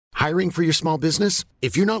Hiring for your small business?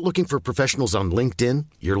 If you're not looking for professionals on LinkedIn,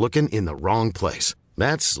 you're looking in the wrong place.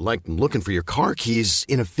 That's like looking for your car keys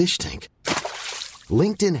in a fish tank.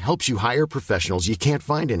 LinkedIn helps you hire professionals you can't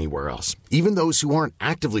find anywhere else, even those who aren't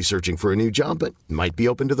actively searching for a new job but might be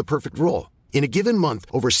open to the perfect role. In a given month,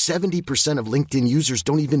 over 70% of LinkedIn users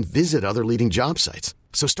don't even visit other leading job sites.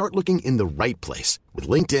 So start looking in the right place. With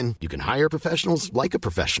LinkedIn, you can hire professionals like a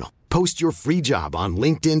professional. Post your free job on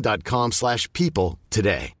linkedin.com/people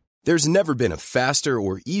today. There's never been a faster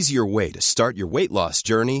or easier way to start your weight loss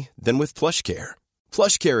journey than with PlushCare.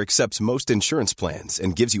 PlushCare accepts most insurance plans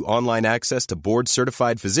and gives you online access to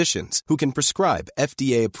board-certified physicians who can prescribe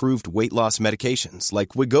FDA-approved weight loss medications like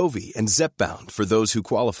Wegovy and Zepbound for those who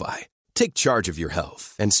qualify. Take charge of your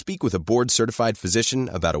health and speak with a board-certified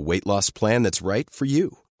physician about a weight loss plan that's right for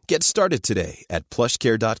you. Get started today at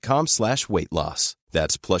plushcare.com/weight loss.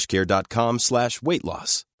 That's plushcare.com/weight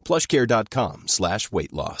loss.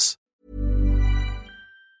 plushcare.com/weight loss.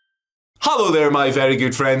 Hello there, my very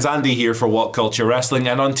good friends. Andy here for What Culture Wrestling,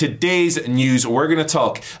 and on today's news, we're going to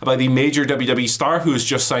talk about the major WWE star who has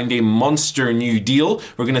just signed a monster new deal.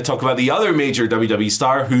 We're going to talk about the other major WWE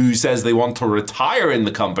star who says they want to retire in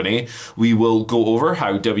the company. We will go over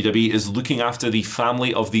how WWE is looking after the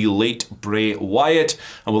family of the late Bray Wyatt,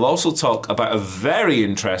 and we'll also talk about a very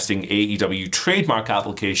interesting AEW trademark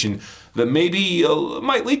application that maybe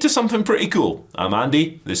might lead to something pretty cool. I'm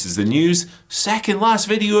Andy, this is the news, second last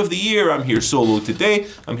video of the year. I'm here solo today,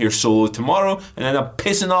 I'm here solo tomorrow, and then I'm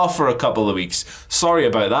pissing off for a couple of weeks. Sorry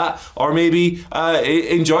about that, or maybe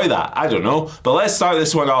enjoy that, I don't know. But let's start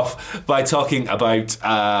this one off by talking about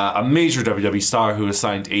a major WWE star who has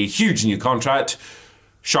signed a huge new contract,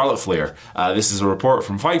 Charlotte Flair. This is a report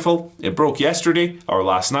from Fightful. It broke yesterday or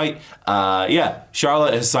last night.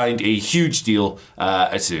 Charlotte has signed a huge deal.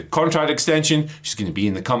 It's a contract extension. She's going to be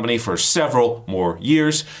in the company for several more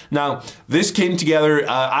years. Now, this came together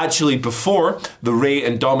actually before the Ray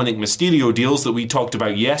and Dominic Mysterio deals that we talked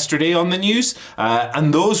about yesterday on the news.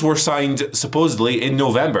 And those were signed supposedly in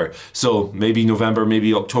November. So maybe November,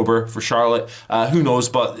 maybe October for Charlotte. Who knows?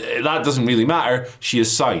 But that doesn't really matter. She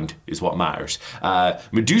is signed is what matters.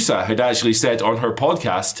 Medusa had actually said on her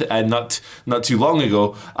podcast not too long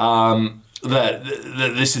ago that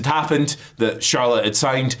this had happened, that Charlotte had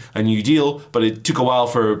signed a new deal, but it took a while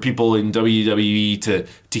for people in WWE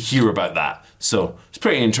to hear about that. So it's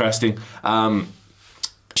pretty interesting.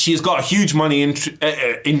 She has got a huge money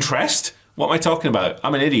interest. What am I talking about?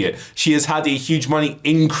 I'm an idiot. She has had a huge money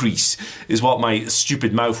increase, is what my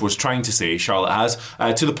stupid mouth was trying to say, Charlotte has,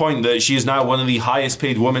 to the point that she is now one of the highest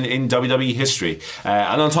paid women in WWE history.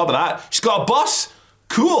 And on top of that, she's got a bus.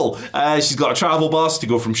 Cool. She's got a travel bus to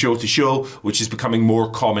go from show to show, which is becoming more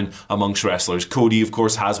common amongst wrestlers. Cody, of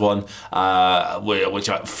course, has one, which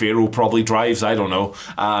Pharaoh probably drives. I don't know.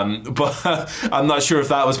 But I'm not sure if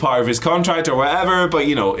that was part of his contract or whatever, but,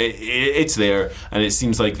 you know, it's there. And it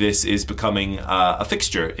seems like this is becoming a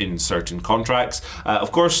fixture in certain contracts.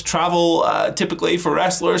 Of course, travel, typically for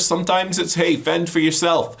wrestlers, sometimes it's, hey, fend for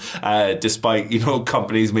yourself, despite, you know,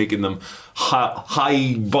 companies making them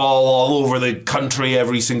high ball all over the country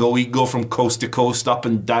every single week, go from coast to coast, up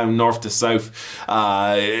and down, north to south,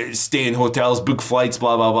 stay in hotels, book flights,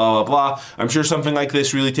 blah, blah, blah, blah, blah. I'm sure something like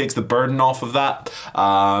this really takes the burden off of that,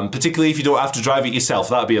 particularly if you don't have to drive it yourself.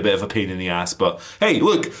 That'd be a bit of a pain in the ass. But hey,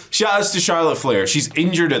 look, shout outs to Charlotte Flair. She's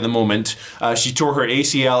injured at the moment. She tore her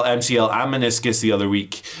ACL, MCL and meniscus the other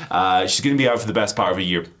week. She's going to be out for the best part of a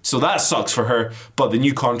year. So that sucks for her, but the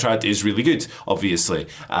new contract is really good, obviously.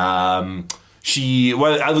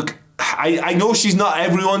 I know she's not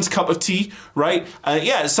everyone's cup of tea, right?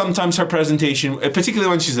 Sometimes her presentation, particularly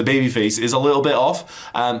when she's a babyface, is a little bit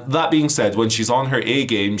off. That being said, when she's on her A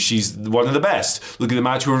game, she's one of the best. Look at the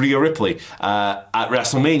match with Rhea Ripley at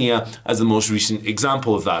WrestleMania as the most recent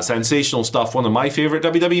example of that. Sensational stuff. One of my favorite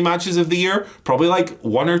WWE matches of the year. Probably like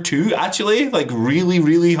one or two, actually. Like really,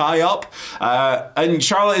 really high up. And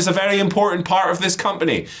Charlotte is a very important part of this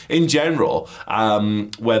company in general.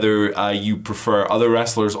 Whether you prefer other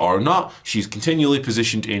wrestlers or not, she's continually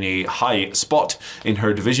positioned in a high spot in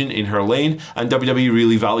her division, in her lane, and WWE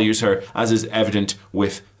really values her, as is evident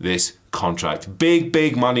with this contract.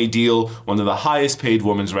 Big money deal, one of the highest paid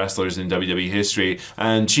women's wrestlers in WWE history,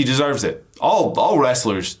 and she deserves it. All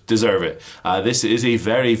wrestlers deserve it. This is a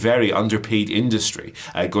very, very underpaid industry,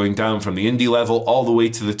 going down from the indie level all the way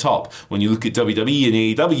to the top. When you look at WWE and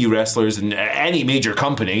AEW wrestlers in any major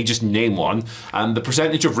company, just name one, the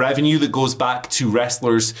percentage of revenue that goes back to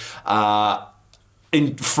wrestlers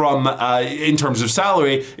in terms of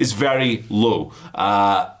salary is very low,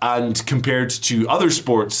 and compared to other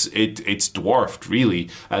sports, it's dwarfed, really.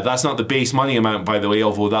 That's not the base money amount, by the way,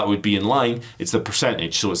 although that would be in line. It's the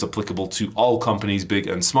percentage, so it's applicable to all companies, big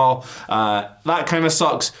and small. That kind of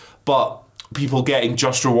sucks, but people getting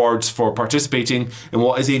just rewards for participating in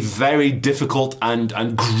what is a very difficult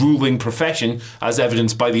and grueling profession, as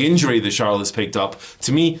evidenced by the injury that Charlotte's picked up.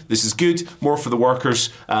 To me, this is good. More for the workers,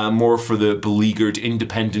 more for the beleaguered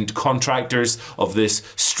independent contractors of this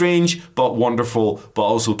strange but wonderful but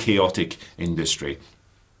also chaotic industry.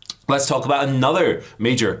 Let's talk about another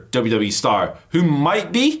major WWE star who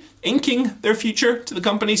might be inking their future to the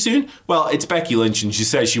company soon. Well, it's Becky Lynch, and she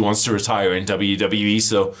says she wants to retire in WWE,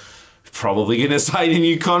 so probably going to sign a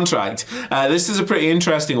new contract. This is a pretty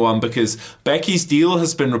interesting one because Becky's deal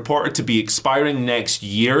has been reported to be expiring next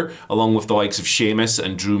year, along with the likes of Sheamus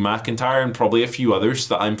and Drew McIntyre and probably a few others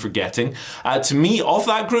that I'm forgetting. To me, of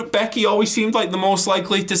that group, Becky always seemed like the most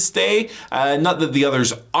likely to stay. Not that the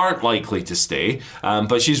others aren't likely to stay,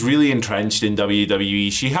 but she's really entrenched in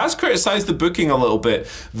WWE. She has criticised the booking a little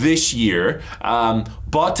bit this year,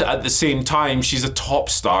 but at the same time, she's a top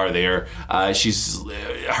star there.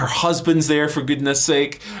 Her husband's there, for goodness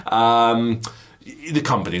sake. The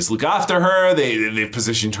companies look after her. They've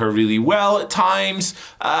positioned her really well at times.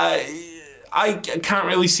 I can't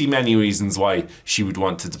really see many reasons why she would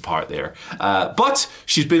want to depart there. But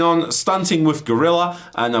she's been on Stunting with Gorilla,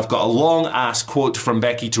 and I've got a long-ass quote from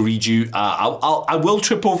Becky to read you. I will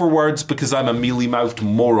trip over words because I'm a mealy-mouthed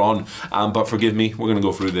moron, but forgive me, we're going to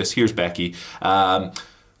go through this. Here's Becky.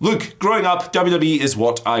 Look, growing up, WWE is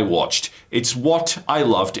what I watched. It's what I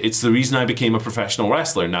loved. It's the reason I became a professional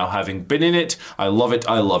wrestler. Now, having been in it, I love it,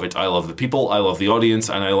 I love it. I love the people, I love the audience,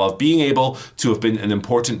 and I love being able to have been an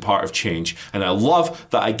important part of change. And I love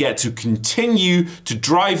that I get to continue to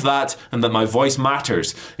drive that and that my voice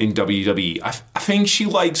matters in WWE. I think she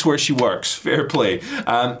likes where she works. Fair play.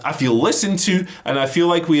 I feel listened to, and I feel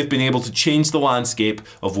like we have been able to change the landscape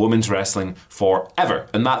of women's wrestling forever.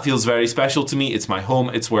 And that feels very special to me. It's my home.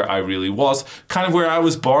 It's where I really was. Kind of where I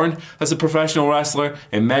was born as a professional wrestler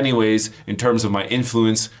in many ways in terms of my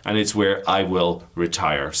influence, and it's where I will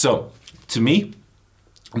retire. So, to me,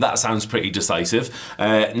 that sounds pretty decisive.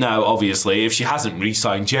 Now, obviously, if she hasn't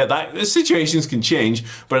re-signed yet, the situations can change,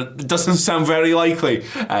 but it doesn't sound very likely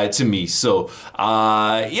to me. So,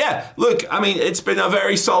 yeah, look, I mean, it's been a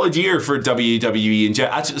very solid year for WWE,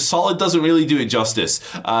 and solid doesn't really do it justice,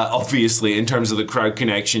 obviously, in terms of the crowd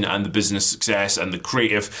connection and the business success and the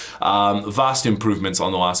creative vast improvements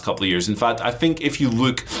on the last couple of years. In fact, I think if you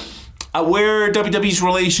look at where WWE's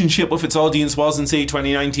relationship with its audience was in, say,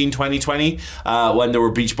 2019, 2020, when there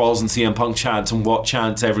were beach balls and CM Punk chants and what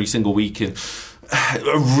chants every single week, and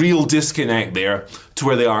a real disconnect there to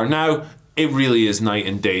where they are now. It really is night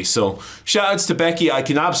and day. So shout outs to Becky. I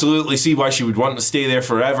can absolutely see why she would want to stay there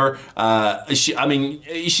forever. She's going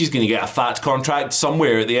to get a fat contract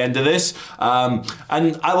somewhere at the end of this.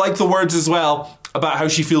 And I like the words as well about how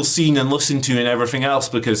she feels seen and listened to and everything else,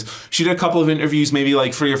 because she did a couple of interviews maybe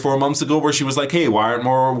like 3 or 4 months ago where she was like, hey, why aren't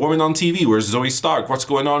more women on TV? Where's Zoe Stark? What's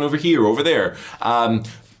going on over here, over there?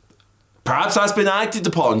 Perhaps that's been acted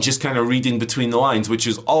upon, just kind of reading between the lines, which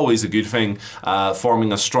is always a good thing,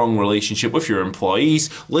 forming a strong relationship with your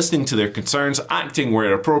employees, listening to their concerns, acting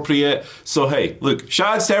where appropriate. So hey, look,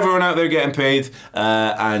 shout outs to everyone out there getting paid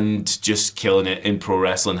and just killing it in pro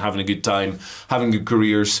wrestling, having a good time, having good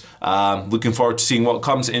careers. Looking forward to seeing what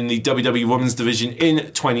comes in the WWE Women's Division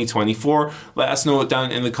in 2024. Let us know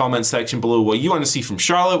down in the comments section below what you want to see from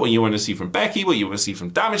Charlotte, what you want to see from Becky, what you want to see from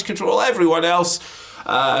Damage Control, everyone else.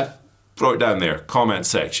 Throw it down there, comment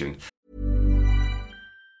section.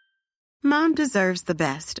 Mom deserves the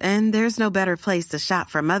best, and there's no better place to shop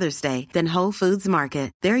for Mother's Day than Whole Foods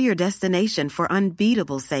Market. They're your destination for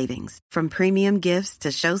unbeatable savings, from premium gifts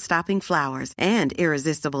to show-stopping flowers and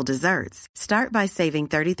irresistible desserts. Start by saving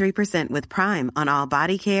 33% with Prime on all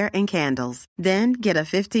body care and candles. Then get a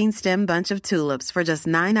 15-stem bunch of tulips for just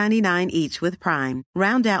 $9.99 each with Prime.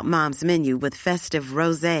 Round out Mom's menu with festive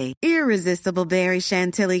rosé, irresistible berry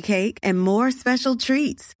chantilly cake, and more special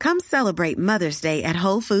treats. Come celebrate Mother's Day at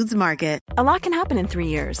Whole Foods Market. A lot can happen in 3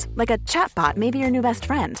 years, like a chatbot may be your new best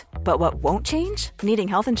friend. But what won't change? Needing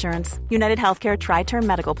health insurance. United Healthcare Tri-Term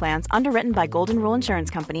Medical Plans, underwritten by Golden Rule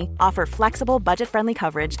Insurance Company, offer flexible, budget-friendly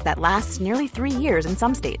coverage that lasts nearly 3 years in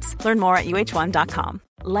some states. Learn more at uh1.com.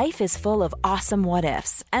 Life is full of awesome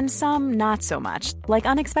what-ifs, and some not so much, like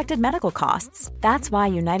unexpected medical costs. That's why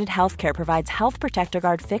United Healthcare provides Health Protector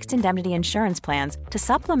Guard fixed indemnity insurance plans to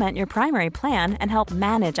supplement your primary plan and help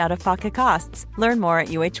manage out-of-pocket costs. Learn more at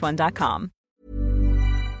uh1.com.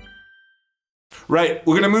 Right,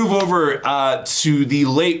 we're going to move over to the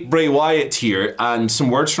late Bray Wyatt here, and some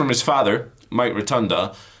words from his father, Mike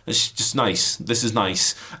Rotunda. It's just nice. This is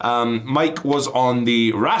nice. Mike was on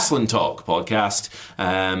the Wrestling Talk podcast,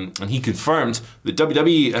 and he confirmed that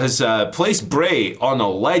WWE has placed Bray on a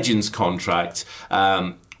Legends contract,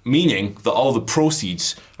 meaning that all the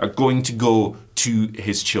proceeds are going to go to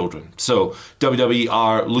his children. So WWE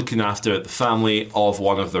are looking after the family of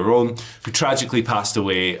one of their own who tragically passed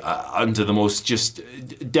away under the most just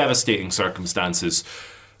devastating circumstances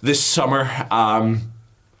this summer.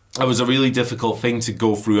 It was a really difficult thing to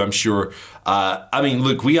go through, I'm sure.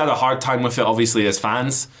 Look, we had a hard time with it, obviously, as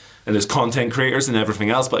fans and as content creators and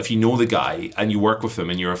everything else, but if you know the guy and you work with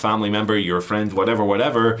him and you're a family member, you're a friend,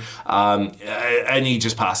 whatever, and he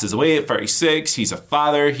just passes away at 36, he's a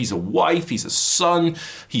father, he's a wife, he's a son,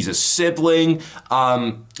 he's a sibling.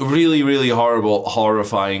 Really, really horrible,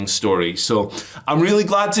 horrifying story. So I'm really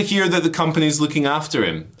glad to hear that the company's looking after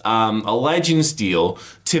him. A Legends deal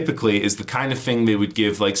typically is the kind of thing they would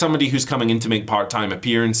give like somebody who's coming in to make part-time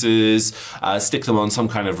appearances, stick them on some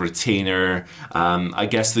kind of retainer. I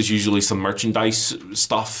guess there's usually some merchandise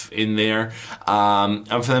stuff in there. And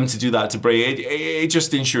for them to do that to Bray, it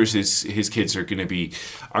just ensures his kids are going to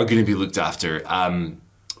be looked after.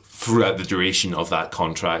 Throughout the duration of that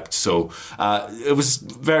contract. So it was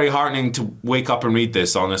very heartening to wake up and read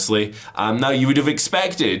this, honestly. Now, you would have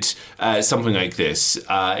expected something like this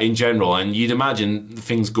in general, and you'd imagine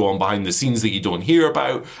things go on behind the scenes that you don't hear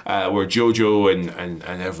about, where JoJo and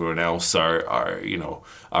everyone else are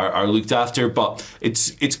looked after. But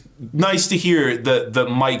it's nice to hear that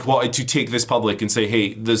Mike wanted to take this public and say,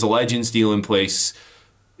 hey, there's a Legends deal in place.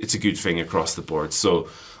 It's a good thing across the board. So,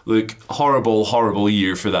 look, horrible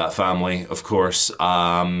year for that family, of course.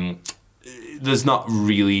 There's not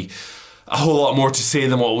really a whole lot more to say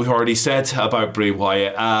than what we've already said about Bray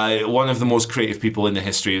Wyatt. One of the most creative people in the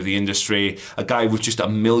history of the industry, a guy with just a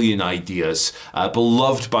million ideas,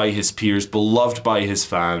 beloved by his peers, beloved by his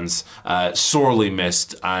fans, sorely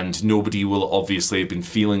missed, and nobody will obviously have been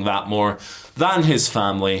feeling that more than his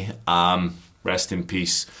family. Rest in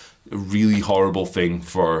peace. A really horrible thing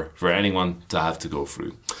for anyone to have to go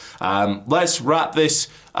through. Let's wrap this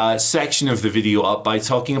section of the video up by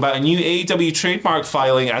talking about a new AEW trademark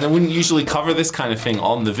filing, and I wouldn't usually cover this kind of thing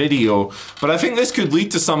on the video, but I think this could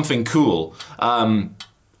lead to something cool. On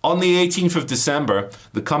the 18th of December,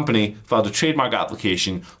 the company filed a trademark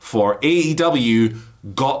application for AEW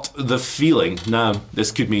Got the Feeling. Now,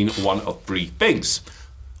 this could mean one of three things.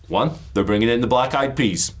 One, they're bringing in the Black Eyed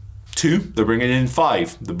Peas. 2, they're bringing in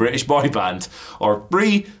 5, the British boy band. Or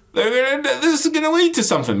 3, this is going to lead to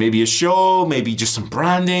something. Maybe a show, maybe just some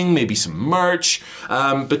branding, maybe some merch.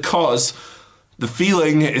 Because the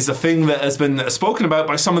feeling is a thing that has been spoken about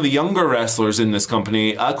by some of the younger wrestlers in this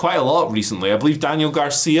company quite a lot recently. I believe Daniel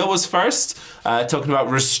Garcia was first, talking about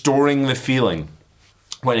restoring the feeling.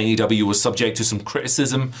 When AEW was subject to some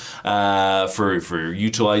criticism for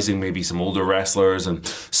utilising maybe some older wrestlers and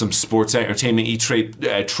some sports entertainment-y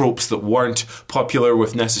tropes that weren't popular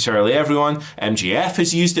with necessarily everyone. MJF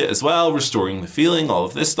has used it as well, restoring the feeling, all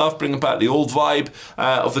of this stuff, bringing back the old vibe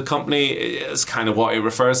of the company is kind of what it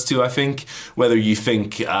refers to, I think. Whether you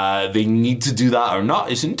think they need to do that or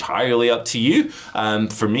not is entirely up to you.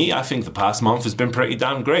 For me, I think the past month has been pretty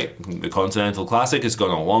damn great. The Continental Classic has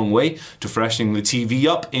gone a long way to freshening the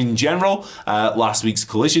TV up in general. Last week's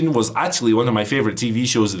Collision was actually one of my favourite TV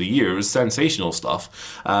shows of the year. It was sensational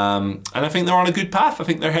stuff. And I think they're on a good path. I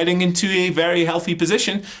think they're heading into a very healthy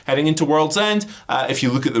position, heading into World's End. If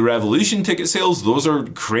you look at the Revolution ticket sales, those are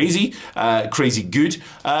crazy good,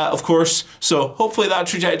 of course. So hopefully that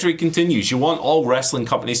trajectory continues. You want all wrestling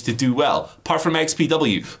companies to do well, apart from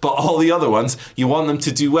XPW, but all the other ones, you want them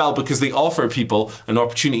to do well because they offer people an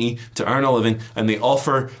opportunity to earn a living, and they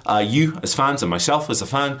offer you as fans and myself as a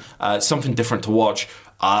fan something different to watch.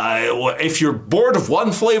 If you're bored of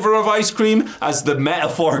one flavour of ice cream, as the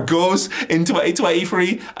metaphor goes in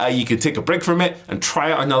 2023, you can take a break from it and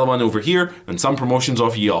try out another one over here, and some promotions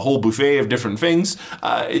offer you a whole buffet of different things.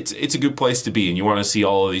 It's a good place to be, and you want to see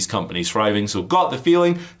all of these companies thriving. So Got the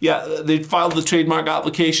Feeling, yeah, they filed the trademark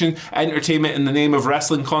application. Entertainment in the name of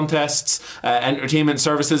wrestling contests, entertainment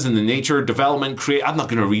services in the nature, development, I'm not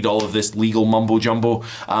going to read all of this legal mumbo jumbo.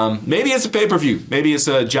 Maybe it's a pay-per-view, maybe it's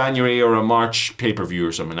a January or a March pay-per-view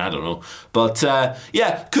or something, I don't know. But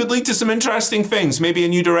yeah, could lead to some interesting things. Maybe a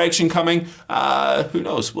new direction coming. Who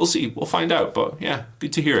knows? We'll see. We'll find out. But yeah,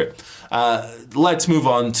 good to hear it. Let's move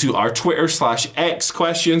on to our Twitter/X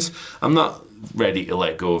questions. I'm not ready to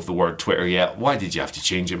let go of the word Twitter yet. Why did you have to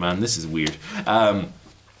change it, man? This is weird.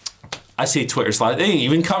 I say Twitter slide, they didn't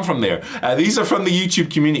even come from there. These are from the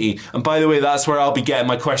YouTube community. And by the way, that's where I'll be getting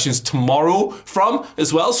my questions tomorrow from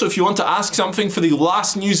as well. So if you want to ask something for the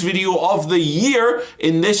last news video of the year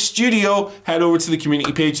in this studio, head over to the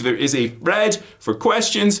community page. There is a thread for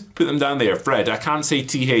questions. Put them down there. Fred, I can't say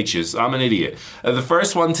THs. I'm an idiot. The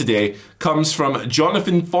first one today comes from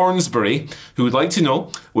Jonathan Thornsbury, who would like to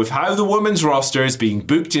know, with how the women's roster is being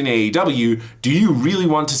booked in AEW, do you really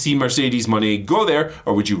want to see Mercedes Moné go there,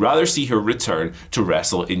 or would you rather see her return to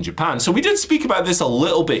wrestle in Japan? So we did speak about this a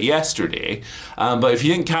little bit yesterday, but if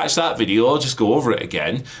you didn't catch that video, I'll just go over it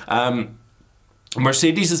again.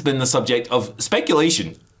 Mercedes has been the subject of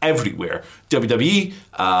speculation everywhere. WWE,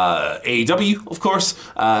 AEW, of course,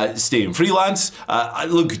 staying freelance.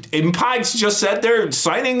 Look, Impact just said they're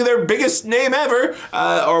signing their biggest name ever,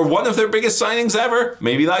 or one of their biggest signings ever.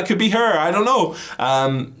 Maybe that could be her, I don't know.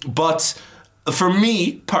 But for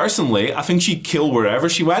me, personally, I think she'd kill wherever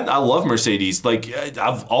she went. I love Mercedes. Like,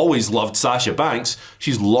 I've always loved Sasha Banks.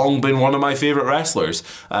 She's long been one of my favourite wrestlers.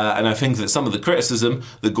 And I think that some of the criticism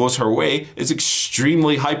that goes her way is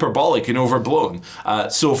extremely hyperbolic and overblown.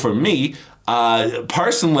 So for me,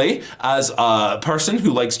 personally, as a person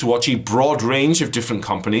who likes to watch a broad range of different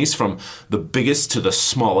companies, from the biggest to the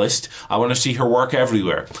smallest, I want to see her work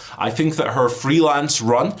everywhere. I think that her freelance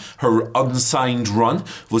run, her unsigned run,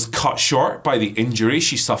 was cut short by the injury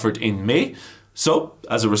she suffered in May. So,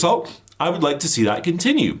 as a result, I would like to see that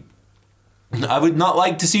continue. I would not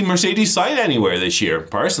like to see Mercedes sign anywhere this year,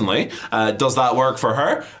 personally. Does that work for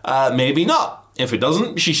her? Maybe not. If it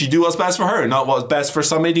doesn't, she should do what's best for her, not what's best for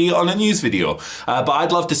some idiot on a news video. But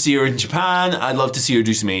I'd love to see her in Japan. I'd love to see her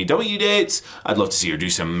do some AEW dates. I'd love to see her do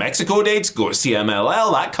some Mexico dates, go to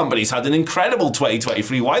CMLL. That company's had an incredible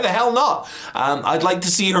 2023. Why the hell not? I'd like to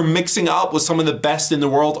see her mixing it up with some of the best in the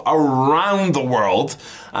world around the world.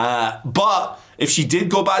 But if she did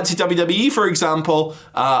go back to WWE, for example,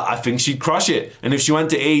 I think she'd crush it. And if she went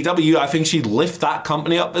to AEW, I think she'd lift that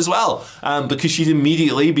company up as well, because she'd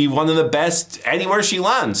immediately be one of the best anywhere she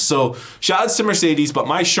lands. So shout outs to Mercedes, but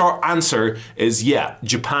my short answer is, yeah,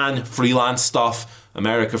 Japan freelance stuff,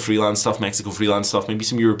 America freelance stuff, Mexico freelance stuff, maybe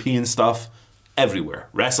some European stuff. Everywhere.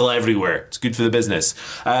 Wrestle everywhere. It's good for the business.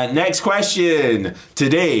 Next question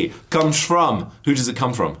today comes from, who does it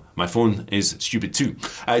come from? My phone is stupid too.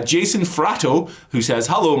 Jason Fratto, who says,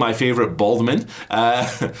 hello, my favourite Baldman.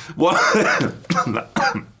 What?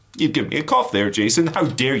 You've given me a cough there, Jason. How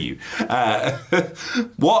dare you?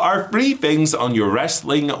 What are 3 things on your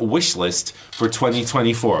wrestling wish list for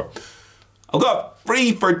 2024? I've got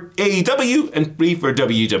 3 for AEW and 3 for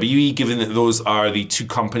WWE, given that those are the 2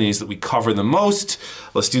 companies that we cover the most.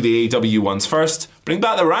 Let's do the AEW ones first. Bring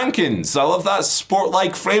back the rankings. I love that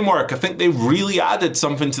sport-like framework. I think they've really added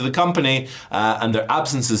something to the company, and their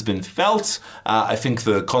absence has been felt. I think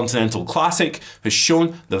the Continental Classic has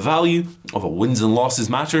shown the value of a wins and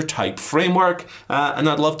losses matter type framework, and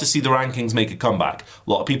I'd love to see the rankings make a comeback.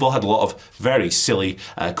 A lot of people had a lot of very silly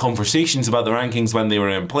conversations about the rankings when they were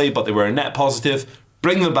in play, but they were a net positive.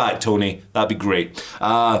 Bring them back, Tony. That'd be great.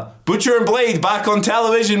 Butcher and Blade back on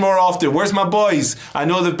television more often. Where's my boys? I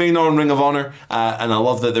know they've been on Ring of Honor, and I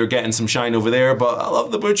love that they're getting some shine over there, but I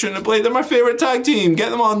love the Butcher and the Blade. They're my favourite tag team. Get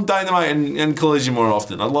them on Dynamite and Collision more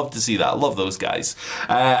often. I'd love to see that. I love those guys.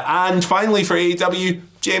 And finally for AEW,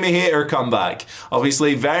 Jamie Hayter come back.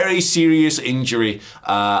 Obviously, very serious injury,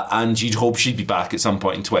 and you'd hope she'd be back at some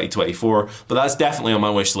point in 2024, but that's definitely on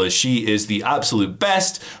my wish list. She is the absolute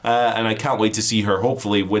best, and I can't wait to see her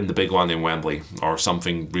hopefully win the big one in Wembley, or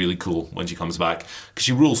something really cool when she comes back, because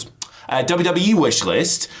she rules. WWE wish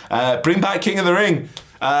list, bring back King of the Ring.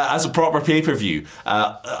 As a proper pay-per-view.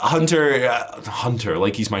 Hunter,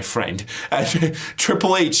 like he's my friend.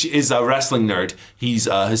 Triple H is a wrestling nerd. He's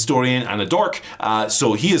a historian and a dork,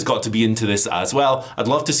 so he has got to be into this as well. I'd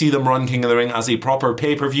love to see them run King of the Ring as a proper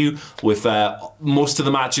pay-per-view, with most of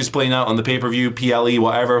the matches playing out on the pay-per-view, PLE,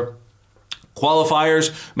 whatever.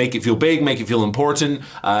 Qualifiers, make it feel big, make it feel important.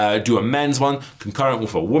 Do a men's one concurrent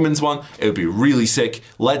with a women's one. It would be really sick.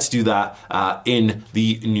 Let's do that in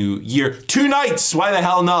the new year. 2 nights, why the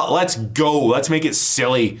hell not? Let's go. Let's make it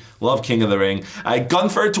silly. Love King of the Ring.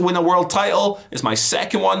 Gunther to win a world title is my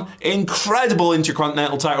second one. Incredible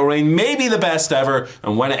Intercontinental title reign, maybe the best ever.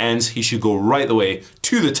 And when it ends, he should go right the way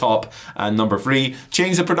to the top. And number 3,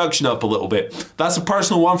 change the production up a little bit. That's a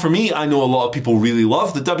personal one for me. I know a lot of people really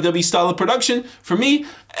love the WWE style of production. For me,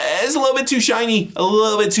 it's a little bit too shiny, a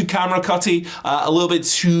little bit too camera cutty, a little bit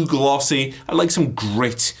too glossy. I like some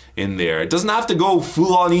grit in there. It doesn't have to go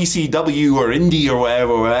full on ECW or indie or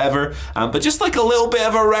whatever, but just like a little bit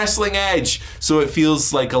of a wrestling edge, so it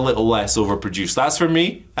feels like a little less overproduced. That's for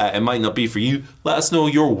me. It might not be for you. Let us know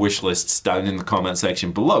your wish lists down in the comment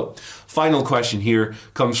section below. Final question here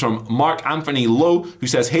comes from Mark Anthony Lowe, who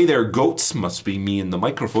says, hey there, goats. Must be me in the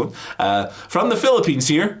microphone. From the Philippines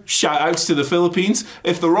here. Shout outs to the Philippines.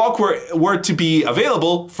 If The Rock were to be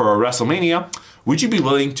available for a WrestleMania, would you be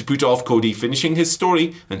willing to put off Cody finishing his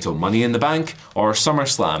story until Money in the Bank or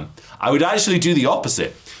SummerSlam? I would actually do the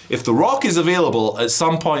opposite. If The Rock is available at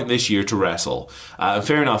some point this year to wrestle,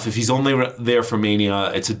 fair enough, if he's only there for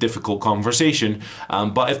Mania, it's a difficult conversation.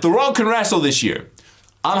 But if The Rock can wrestle this year,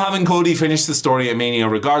 I'm having Cody finish the story at Mania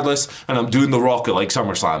regardless, and I'm doing The Rock at like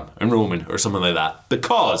SummerSlam and Roman or something like that.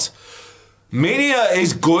 Because Mania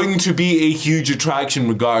is going to be a huge attraction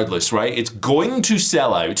regardless, right? It's going to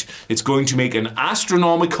sell out. It's going to make an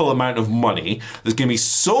astronomical amount of money. There's going to be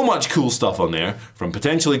so much cool stuff on there, from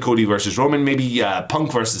potentially Cody versus Roman, maybe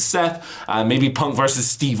Punk versus Seth, maybe Punk versus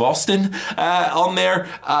Steve Austin on there.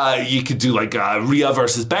 You could do like Rhea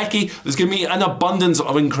versus Becky. There's going to be an abundance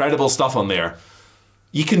of incredible stuff on there.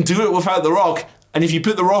 You can do it without The Rock. And if you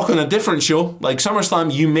put The Rock on a different show, like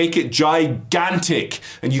SummerSlam, you make it gigantic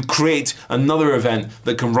and you create another event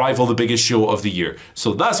that can rival the biggest show of the year.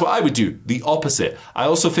 So that's what I would do, the opposite. I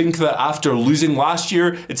also think that after losing last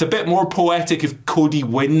year, it's a bit more poetic if Cody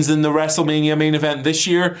wins in the WrestleMania main event this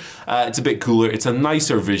year. It's a bit cooler. It's a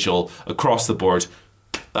nicer visual across the board.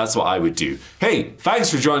 That's what I would do. Hey, thanks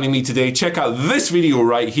for joining me today. Check out this video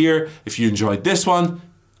right here. If you enjoyed this one,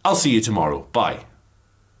 I'll see you tomorrow. Bye.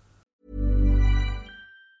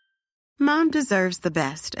 Mom deserves the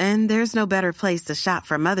best, and there's no better place to shop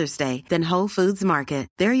for Mother's Day than Whole Foods Market.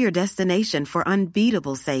 They're your destination for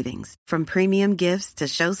unbeatable savings, from premium gifts to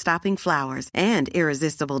show-stopping flowers and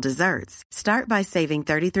irresistible desserts. Start by saving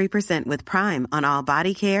 33% with Prime on all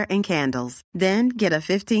body care and candles. Then get a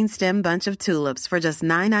 15-stem bunch of tulips for just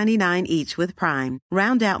 $9.99 each with Prime.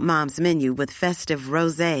 Round out Mom's menu with festive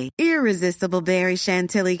rosé, irresistible berry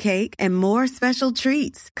chantilly cake, and more special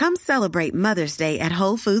treats. Come celebrate Mother's Day at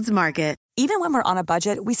Whole Foods Market. Even when we're on a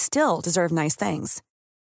budget, we still deserve nice things.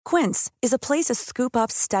 Quince is a place to scoop up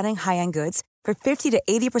stunning high-end goods for 50 to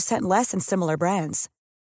 80% less than similar brands.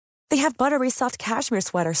 They have buttery soft cashmere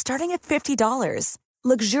sweaters starting at $50,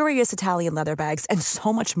 luxurious Italian leather bags, and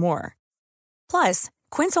so much more. Plus,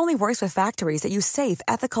 Quince only works with factories that use safe,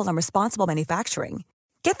 ethical, and responsible manufacturing.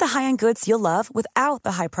 Get the high-end goods you'll love without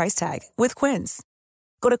the high price tag with Quince.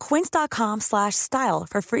 Go to quince.com/style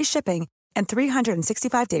for free shipping and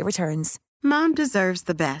 365-day returns. Mom deserves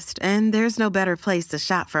the best, and there's no better place to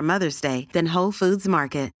shop for Mother's Day than Whole Foods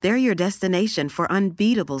Market. They're your destination for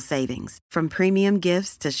unbeatable savings, from premium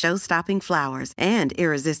gifts to show-stopping flowers and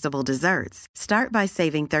irresistible desserts. Start by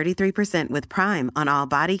saving 33% with Prime on all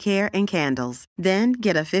body care and candles. Then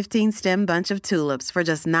get a 15-stem bunch of tulips for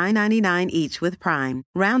just $9.99 each with Prime.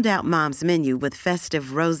 Round out Mom's menu with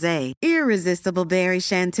festive rosé, irresistible berry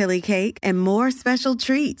chantilly cake, and more special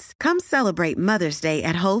treats. Come celebrate Mother's Day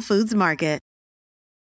at Whole Foods Market.